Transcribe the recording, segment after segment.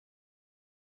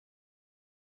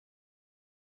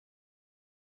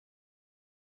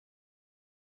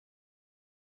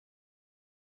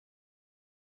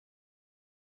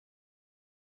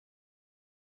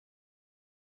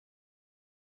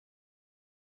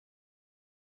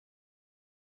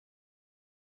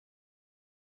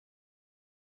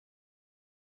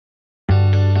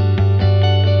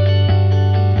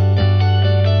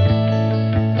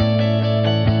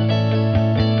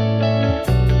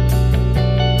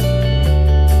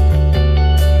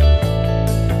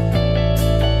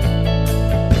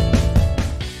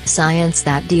science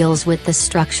that deals with the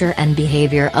structure and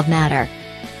behavior of matter.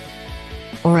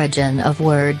 Origin of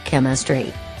word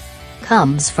chemistry.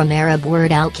 Comes from Arab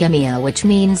word alchemia, which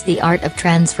means the art of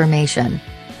transformation.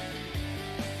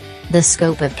 The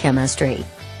scope of chemistry.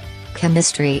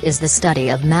 Chemistry is the study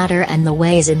of matter and the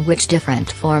ways in which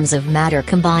different forms of matter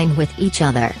combine with each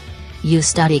other. You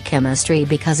study chemistry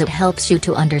because it helps you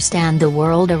to understand the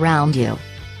world around you.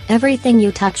 Everything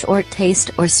you touch or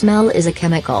taste or smell is a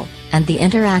chemical, and the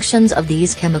interactions of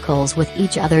these chemicals with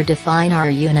each other define our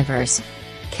universe.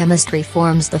 Chemistry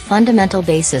forms the fundamental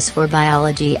basis for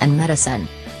biology and medicine.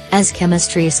 As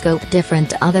chemistry scope different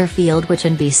to other field which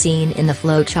can be seen in the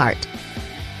flow chart.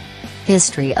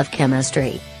 History of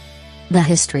chemistry. The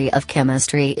history of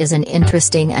chemistry is an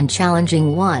interesting and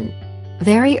challenging one.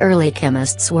 Very early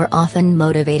chemists were often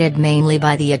motivated mainly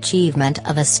by the achievement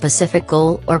of a specific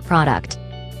goal or product.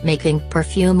 Making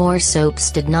perfume or soaps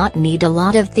did not need a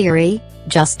lot of theory,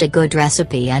 just a good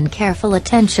recipe and careful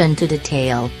attention to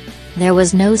detail. There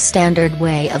was no standard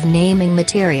way of naming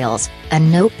materials,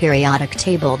 and no periodic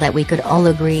table that we could all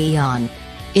agree on.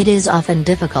 It is often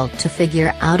difficult to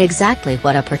figure out exactly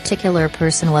what a particular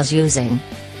person was using.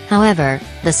 However,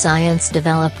 the science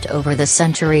developed over the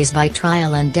centuries by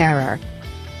trial and error.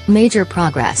 Major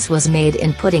progress was made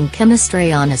in putting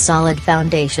chemistry on a solid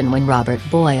foundation when Robert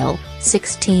Boyle,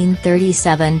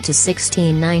 1637 to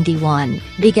 1691,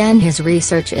 began his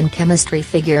research in chemistry.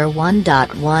 Figure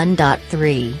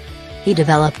 1.1.3. He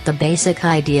developed the basic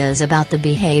ideas about the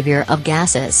behavior of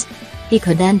gases. He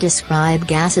could then describe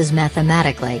gases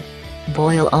mathematically.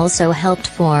 Boyle also helped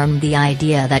form the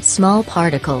idea that small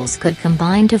particles could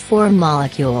combine to form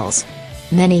molecules.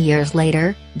 Many years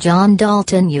later, John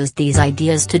Dalton used these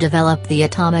ideas to develop the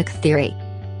atomic theory.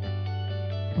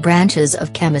 Branches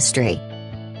of chemistry.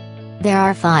 There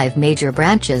are 5 major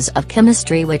branches of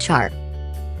chemistry, which are: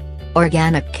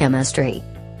 Organic chemistry.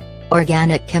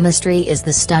 Organic chemistry is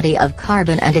the study of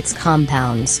carbon and its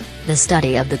compounds, the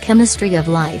study of the chemistry of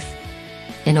life.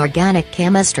 Inorganic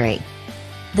chemistry.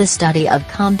 The study of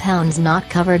compounds not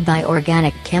covered by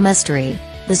organic chemistry,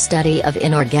 the study of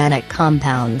inorganic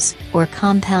compounds, or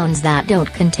compounds that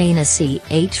don't contain a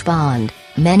CH bond.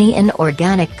 Many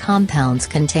inorganic compounds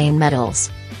contain metals.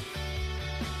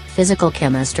 Physical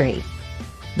chemistry.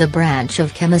 The branch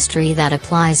of chemistry that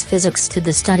applies physics to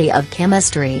the study of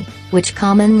chemistry, which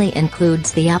commonly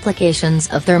includes the applications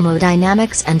of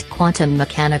thermodynamics and quantum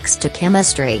mechanics to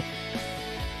chemistry.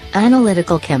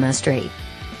 Analytical chemistry.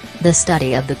 The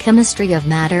study of the chemistry of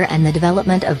matter and the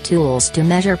development of tools to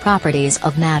measure properties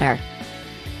of matter.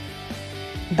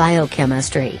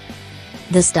 Biochemistry.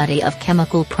 The study of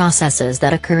chemical processes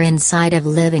that occur inside of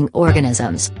living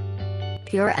organisms.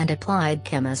 Pure and applied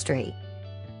chemistry.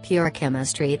 Pure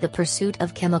chemistry, the pursuit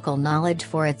of chemical knowledge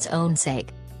for its own sake.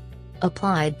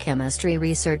 Applied chemistry,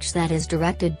 research that is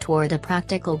directed toward a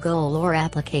practical goal or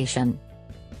application.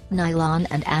 Nylon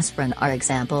and aspirin are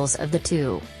examples of the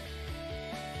two.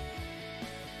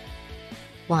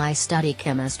 Why study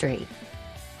chemistry?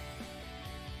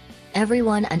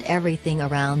 Everyone and everything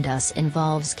around us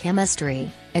involves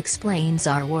chemistry, explains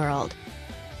our world.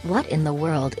 What in the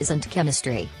world isn't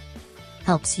chemistry?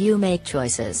 Helps you make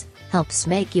choices, helps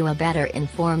make you a better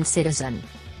informed citizen.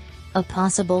 A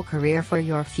possible career for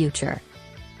your future.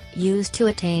 Used to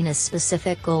attain a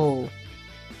specific goal.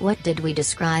 What did we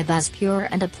describe as pure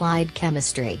and applied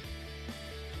chemistry?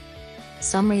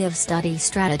 Summary of study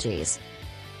strategies.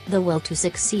 The will to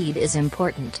succeed is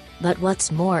important, but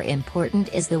what's more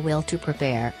important is the will to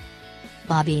prepare.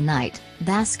 Bobby Knight,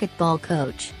 basketball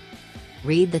coach.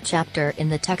 Read the chapter in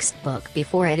the textbook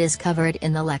before it is covered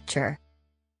in the lecture.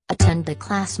 Attend the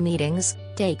class meetings,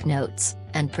 take notes,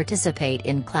 and participate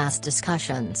in class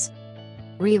discussions.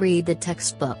 Reread the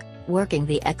textbook, working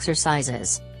the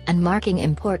exercises, and marking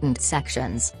important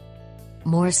sections.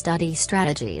 More study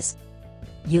strategies.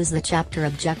 Use the chapter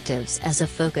objectives as a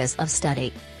focus of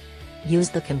study. Use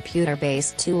the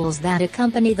computer-based tools that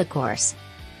accompany the course.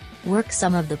 Work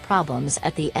some of the problems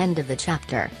at the end of the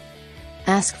chapter.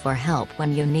 Ask for help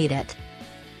when you need it.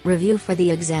 Review for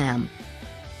the exam.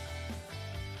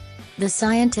 The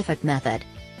scientific method.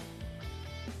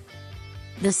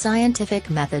 The scientific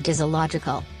method is a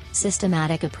logical,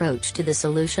 systematic approach to the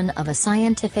solution of a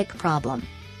scientific problem.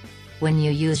 When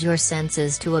you use your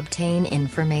senses to obtain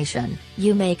information,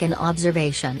 you make an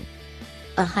observation.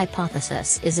 A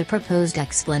hypothesis is a proposed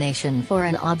explanation for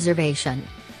an observation.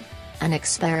 An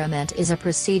experiment is a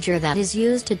procedure that is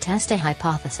used to test a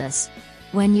hypothesis.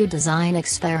 When you design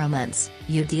experiments,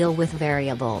 you deal with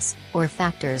variables, or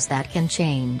factors that can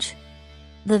change.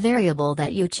 The variable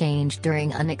that you change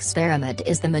during an experiment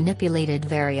is the manipulated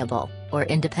variable. or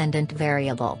independent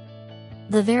variable.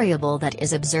 The variable that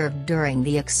is observed during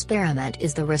the experiment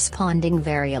is the responding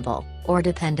variable, or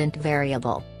dependent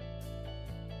variable.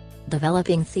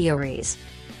 Developing theories.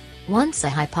 Once a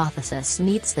hypothesis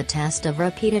meets the test of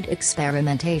repeated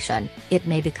experimentation, it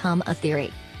may become a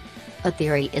theory. A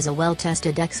theory is a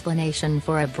well-tested explanation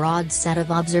for a broad set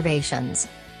of observations.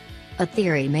 A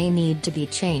theory may need to be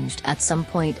changed at some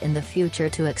point in the future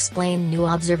to explain new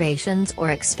observations or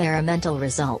experimental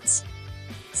results.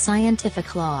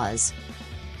 Scientific laws.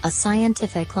 A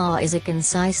scientific law is a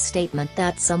concise statement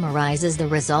that summarizes the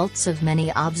results of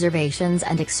many observations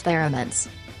and experiments.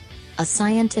 A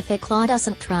scientific law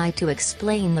doesn't try to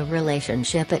explain the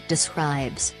relationship it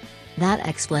describes. That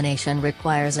explanation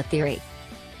requires a theory.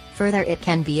 Further, it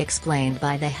can be explained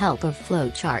by the help of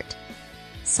flowchart.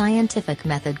 Scientific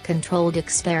method-controlled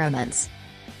experiments.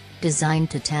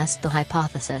 Designed to test the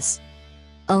hypothesis.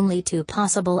 Only two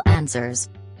possible answers.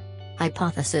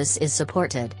 Hypothesis is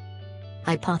supported.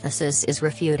 Hypothesis is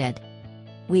refuted.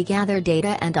 We gather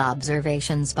data and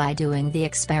observations by doing the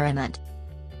experiment.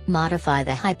 Modify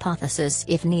the hypothesis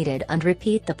if needed and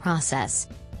repeat the process.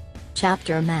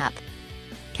 Chapter map.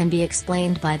 Can be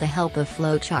explained by the help of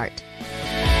flowchart.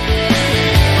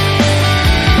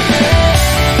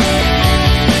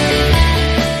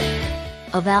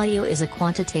 A value is a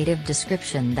quantitative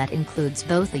description that includes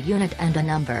both a unit and a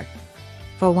number.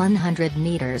 For 100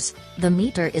 meters, the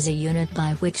meter is a unit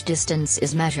by which distance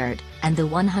is measured, and the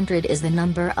 100 is the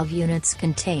number of units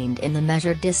contained in the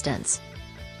measured distance.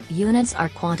 Units are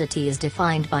quantities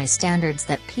defined by standards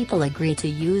that people agree to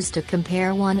use to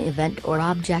compare one event or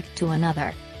object to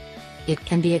another. It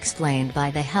can be explained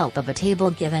by the help of a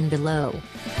table given below.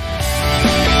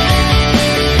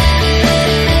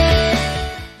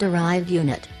 Derived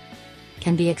unit.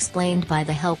 Can be explained by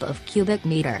the help of cubic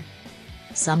meter.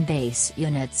 Some base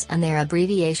units and their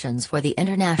abbreviations for the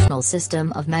International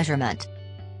System of Measurement.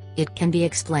 It can be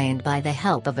explained by the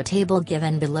help of a table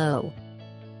given below.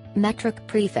 Metric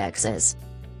prefixes.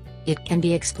 It can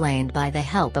be explained by the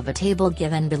help of a table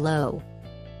given below.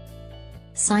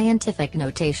 Scientific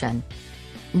notation.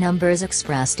 Numbers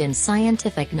expressed in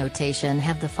scientific notation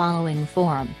have the following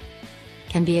form.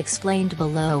 Can be explained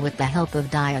below with the help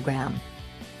of diagram.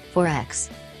 For X.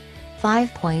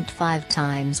 5.5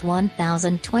 times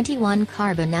 1021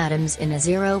 carbon atoms in a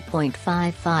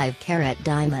 0.55 carat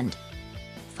diamond.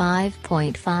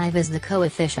 5.5 is the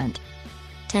coefficient.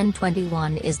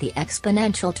 1021 is the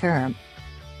exponential term.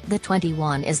 The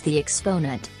 21 is the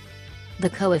exponent. The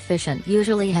coefficient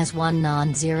usually has one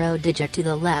non-zero digit to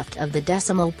the left of the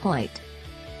decimal point.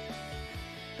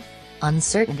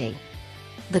 Uncertainty.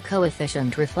 The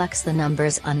coefficient reflects the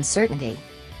number's uncertainty.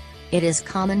 It is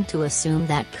common to assume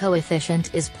that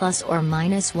coefficient is plus or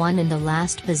minus 1 in the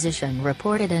last position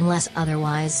reported unless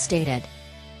otherwise stated.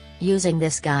 Using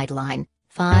this guideline,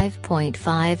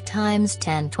 5.5 times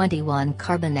 1021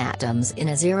 carbon atoms in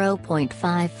a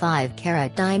 0.55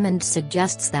 carat diamond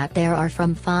suggests that there are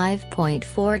from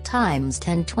 5.4 times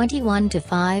 1021 to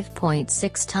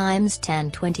 5.6 times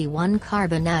 1021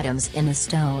 carbon atoms in a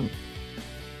stone.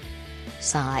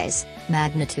 Size,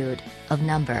 magnitude, of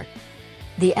number.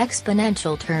 The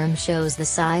exponential term shows the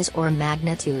size or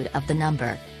magnitude of the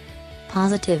number.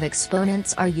 Positive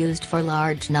exponents are used for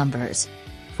large numbers.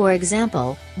 For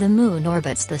example, the Moon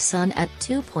orbits the Sun at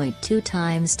 2.2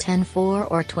 times 10⁴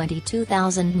 or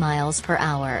 22,000 miles per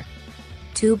hour.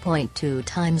 2.2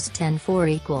 times 10⁴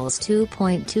 equals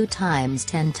 2.2 times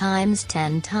 10 times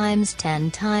 10 times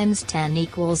 10 times 10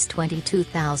 equals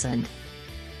 22,000.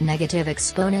 Negative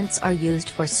exponents are used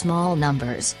for small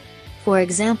numbers. For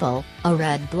example, a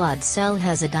red blood cell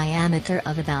has a diameter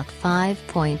of about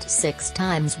 5.6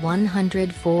 times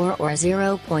 104 or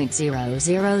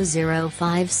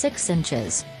 0.00056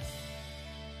 inches.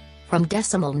 From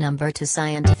decimal number to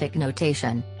scientific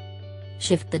notation.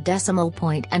 Shift the decimal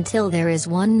point until there is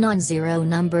one non-zero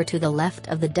number to the left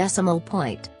of the decimal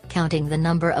point, counting the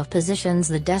number of positions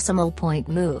the decimal point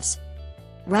moves.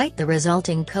 Write the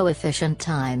resulting coefficient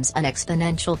times an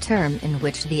exponential term in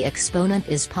which the exponent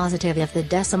is positive if the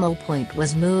decimal point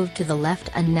was moved to the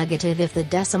left and negative if the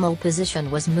decimal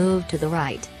position was moved to the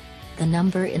right. The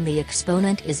number in the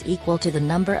exponent is equal to the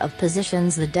number of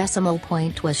positions the decimal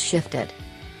point was shifted.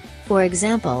 For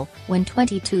example, when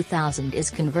 22,000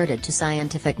 is converted to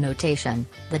scientific notation,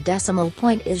 the decimal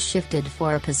point is shifted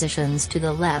 4 positions to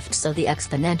the left, so the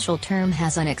exponential term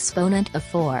has an exponent of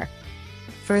 4.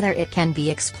 Further, it can be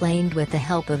explained with the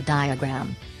help of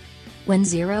diagram. When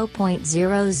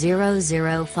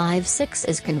 0.00056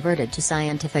 is converted to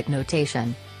scientific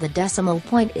notation, the decimal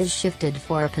point is shifted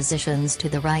 4 positions to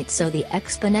the right, so the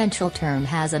exponential term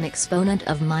has an exponent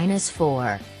of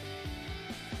 -4.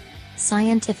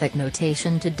 Scientific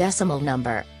notation to decimal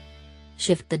number.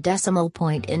 Shift the decimal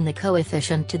point in the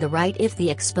coefficient to the right if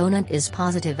the exponent is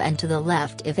positive and to the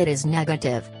left if it is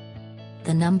negative.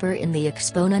 The number in the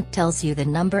exponent tells you the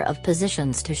number of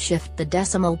positions to shift the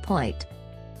decimal point.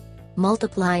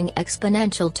 Multiplying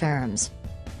exponential terms.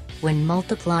 When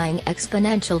multiplying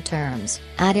exponential terms,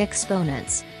 add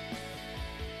exponents.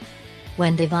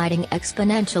 When dividing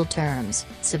exponential terms,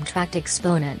 subtract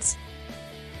exponents.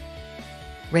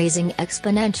 Raising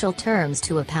exponential terms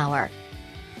to a power.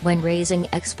 When raising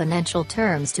exponential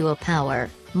terms to a power,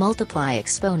 multiply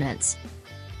exponents.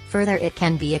 Further, it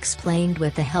can be explained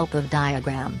with the help of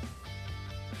diagram.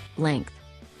 Length.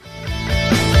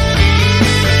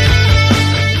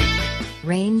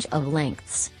 Range of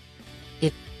lengths.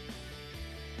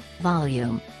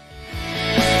 Volume.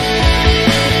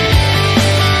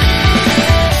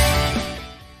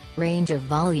 Range of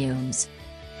volumes.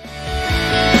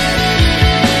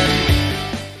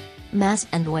 Mass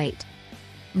and weight.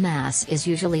 Mass is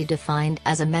usually defined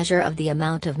as a measure of the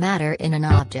amount of matter in an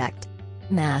object.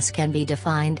 Mass can be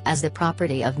defined as the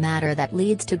property of matter that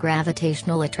leads to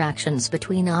gravitational attractions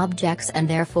between objects and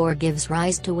therefore gives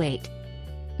rise to weight.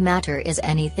 Matter is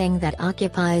anything that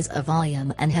occupies a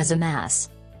volume and has a mass.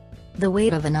 The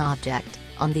weight of an object,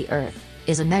 on the Earth,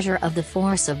 is a measure of the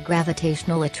force of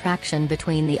gravitational attraction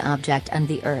between the object and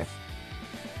the Earth.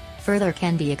 Further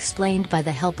can be explained by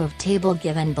the help of table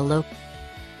given below.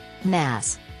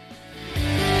 Mass.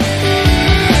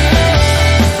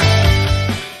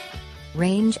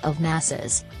 Range of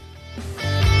masses.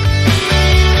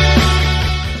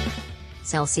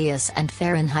 Celsius and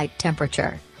Fahrenheit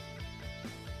temperature.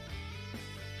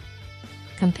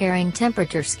 Comparing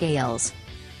temperature scales.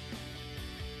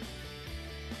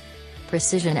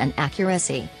 Precision and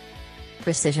accuracy.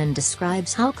 Precision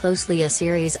describes how closely a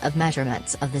series of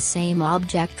measurements of the same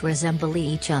object resemble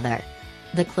each other.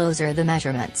 The closer the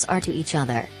measurements are to each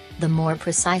other, the more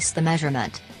precise the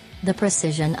measurement. The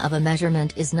precision of a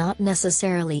measurement is not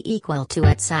necessarily equal to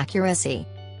its accuracy.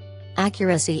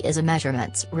 Accuracy is a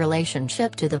measurement's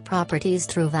relationship to the properties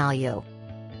through value.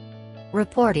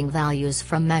 Reporting values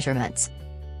from measurements.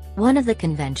 One of the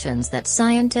conventions that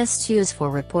scientists use for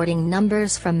reporting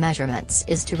numbers from measurements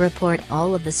is to report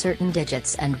all of the certain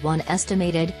digits and one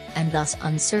estimated, and thus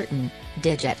uncertain,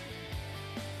 digit.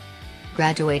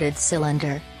 Graduated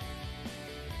cylinder.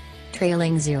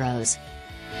 Trailing zeros.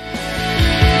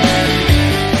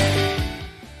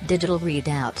 Digital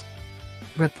readout.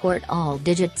 Report all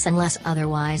digits unless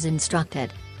otherwise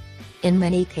instructed. In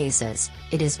many cases,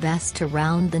 it is best to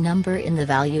round the number in the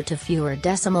value to fewer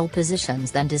decimal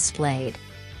positions than displayed.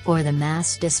 For the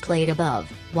mass displayed above,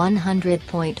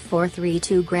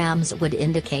 100.432 grams would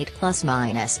indicate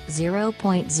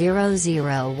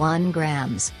 ±0.001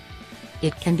 grams.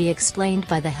 It can be explained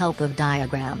by the help of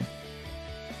diagram.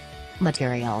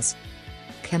 Materials.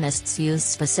 Chemists use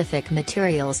specific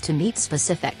materials to meet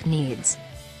specific needs.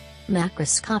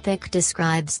 Macroscopic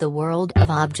describes the world of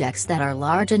objects that are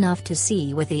large enough to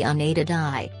see with the unaided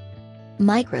eye.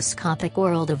 Microscopic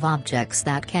world of objects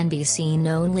that can be seen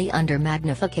only under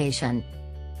magnification.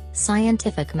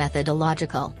 Scientific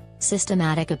methodological,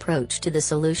 systematic approach to the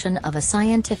solution of a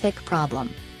scientific problem.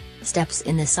 Steps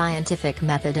in the scientific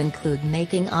method include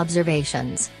making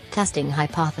observations, testing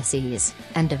hypotheses,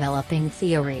 and developing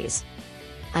theories.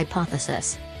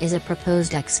 Hypothesis is a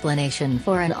proposed explanation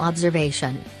for an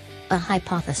observation. A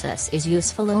hypothesis is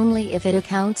useful only if it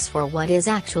accounts for what is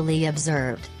actually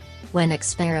observed. When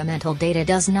experimental data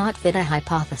does not fit a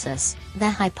hypothesis, the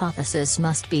hypothesis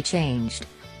must be changed.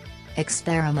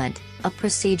 Experiment, a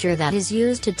procedure that is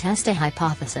used to test a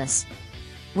hypothesis.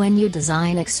 When you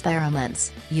design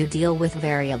experiments, you deal with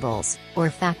variables, or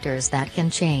factors that can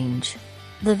change.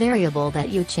 The variable that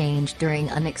you change during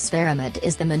an experiment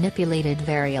is the manipulated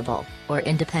variable, or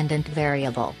independent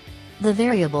variable. The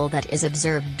variable that is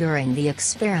observed during the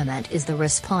experiment is the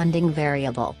responding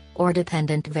variable, or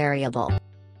dependent variable.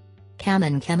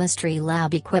 Common chemistry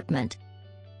lab equipment.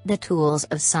 The tools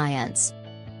of science.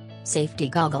 Safety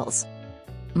goggles.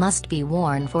 Must be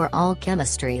worn for all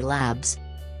chemistry labs.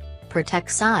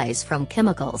 Protects eyes from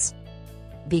chemicals.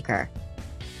 Beaker.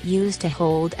 Used to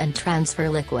hold and transfer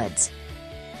liquids.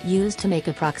 Used to make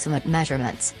approximate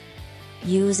measurements.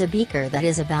 Use a beaker that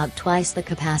is about twice the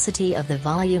capacity of the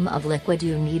volume of liquid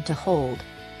you need to hold.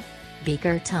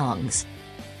 Beaker tongs.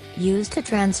 Used to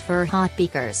transfer hot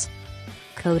beakers.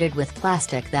 Coated with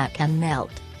plastic that can melt.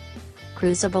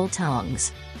 crucible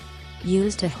tongs.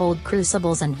 Used to hold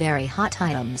crucibles and very hot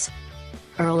items.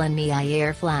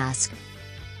 Erlenmeyer flask.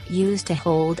 Used to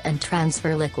hold and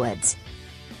transfer liquids.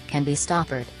 Can be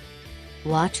stoppered.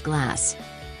 Watch glass.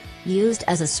 Used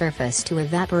as a surface to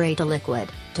evaporate a liquid,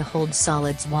 to hold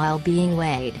solids while being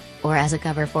weighed, or as a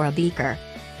cover for a beaker.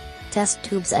 Test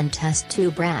tubes and test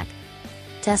tube rack.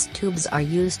 Test tubes are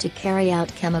used to carry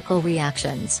out chemical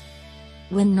reactions.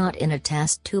 When not in a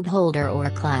test tube holder or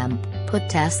clamp, put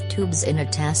test tubes in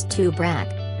a test tube rack.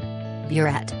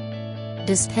 Burette.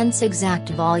 Dispense exact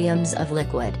volumes of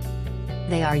liquid.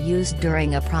 They are used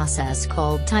during a process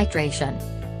called titration.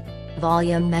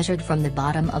 Volume measured from the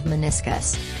bottom of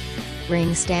meniscus.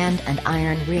 Ring stand and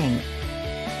iron ring.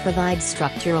 Provide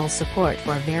structural support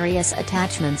for various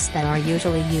attachments that are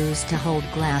usually used to hold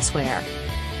glassware.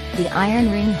 The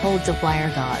iron ring holds a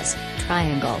wire gauze,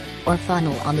 triangle, or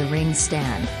funnel on the ring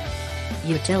stand.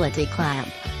 Utility clamp.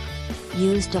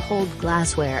 Used to hold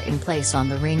glassware in place on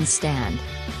the ring stand.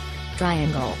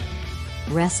 Triangle.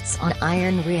 Rests on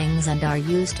iron rings and are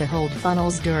used to hold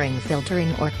funnels during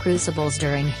filtering or crucibles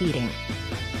during heating.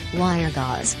 Wire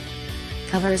gauze.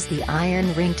 Covers the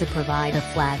iron ring to provide a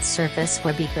flat surface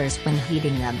for beakers when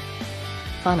heating them.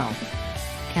 Funnel.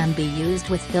 Can be used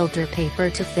with filter paper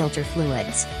to filter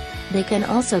fluids. They can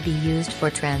also be used for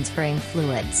transferring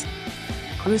fluids.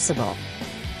 Crucible.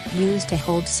 Used to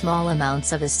hold small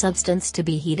amounts of a substance to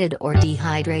be heated or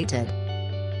dehydrated.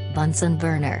 Bunsen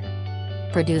burner.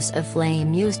 Produce a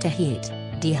flame used to heat,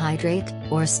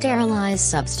 dehydrate, or sterilize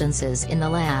substances in the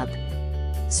lab.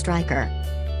 Striker.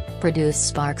 Produce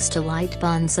sparks to light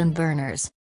Bunsen burners.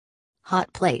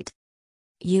 Hot plate.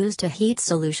 Used to heat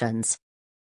solutions.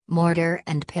 Mortar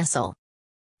and pestle.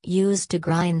 Used to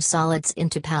grind solids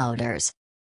into powders.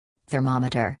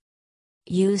 Thermometer.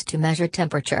 Used to measure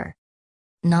temperature.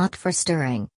 Not for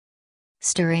stirring.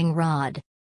 Stirring rod.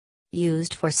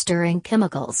 Used for stirring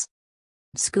chemicals.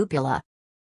 Scupula.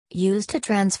 Used to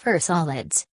transfer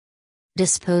solids.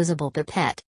 Disposable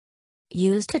pipette.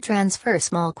 Used to transfer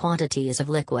small quantities of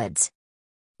liquids.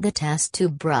 The test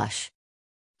tube brush.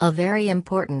 A very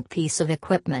important piece of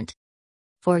equipment.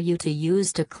 For you to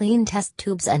use to clean test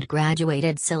tubes and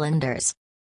graduated cylinders.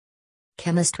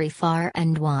 Chemistry far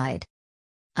and wide.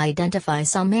 Identify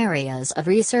some areas of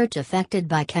research affected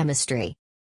by chemistry.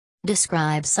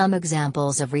 Describe some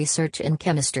examples of research in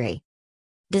chemistry.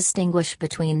 Distinguish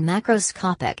between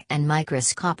macroscopic and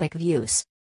microscopic views.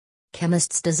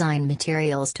 Chemists design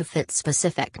materials to fit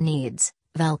specific needs.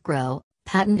 Velcro,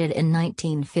 patented in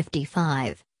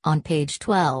 1955, on page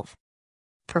 12.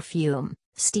 Perfume,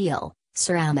 steel,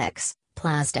 ceramics,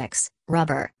 plastics,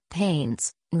 rubber,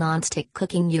 paints, nonstick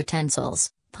cooking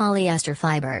utensils, polyester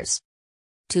fibers.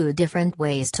 Two different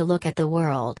ways to look at the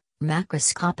world,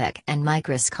 macroscopic and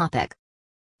microscopic.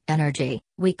 Energy,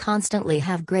 we constantly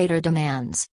have greater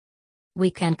demands.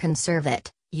 We can conserve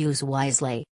it, use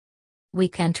wisely. We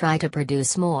can try to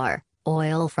produce more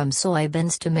oil from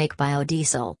soybeans to make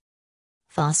biodiesel.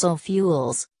 Fossil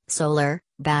fuels, solar,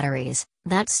 batteries,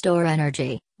 that store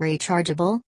energy,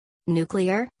 rechargeable.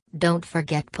 Nuclear, don't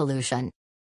forget pollution.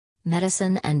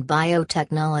 Medicine and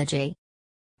biotechnology.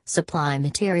 Supply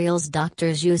materials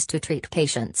doctors use to treat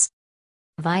patients.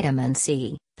 Vitamin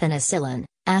C, penicillin,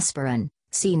 aspirin,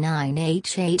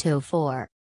 C9H804.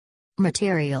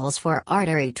 Materials for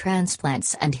artery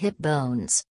transplants and hip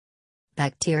bones.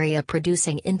 Bacteria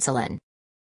producing insulin.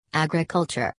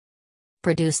 Agriculture.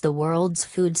 Produce the world's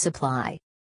food supply.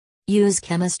 Use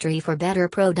chemistry for better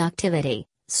productivity,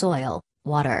 soil,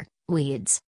 water,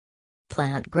 weeds.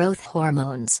 Plant growth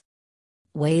hormones.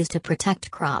 Ways to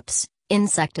protect crops,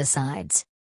 insecticides.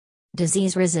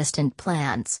 Disease-resistant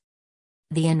plants.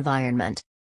 The environment.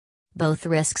 Both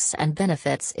risks and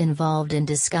benefits involved in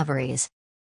discoveries.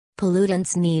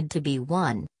 Pollutants need to be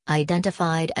 1,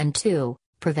 identified and 2,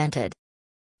 prevented.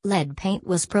 Lead paint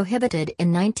was prohibited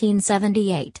in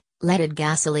 1978, leaded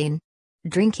gasoline.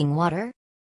 Drinking water.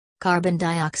 Carbon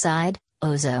dioxide,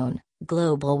 ozone,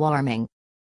 global warming.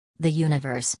 The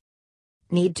universe.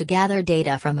 Need to gather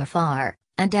data from afar,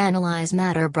 and analyze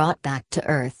matter brought back to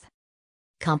Earth.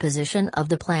 Composition of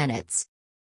the planets.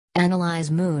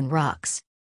 Analyze moon rocks.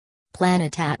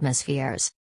 Planet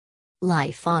atmospheres.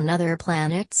 Life on other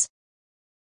planets.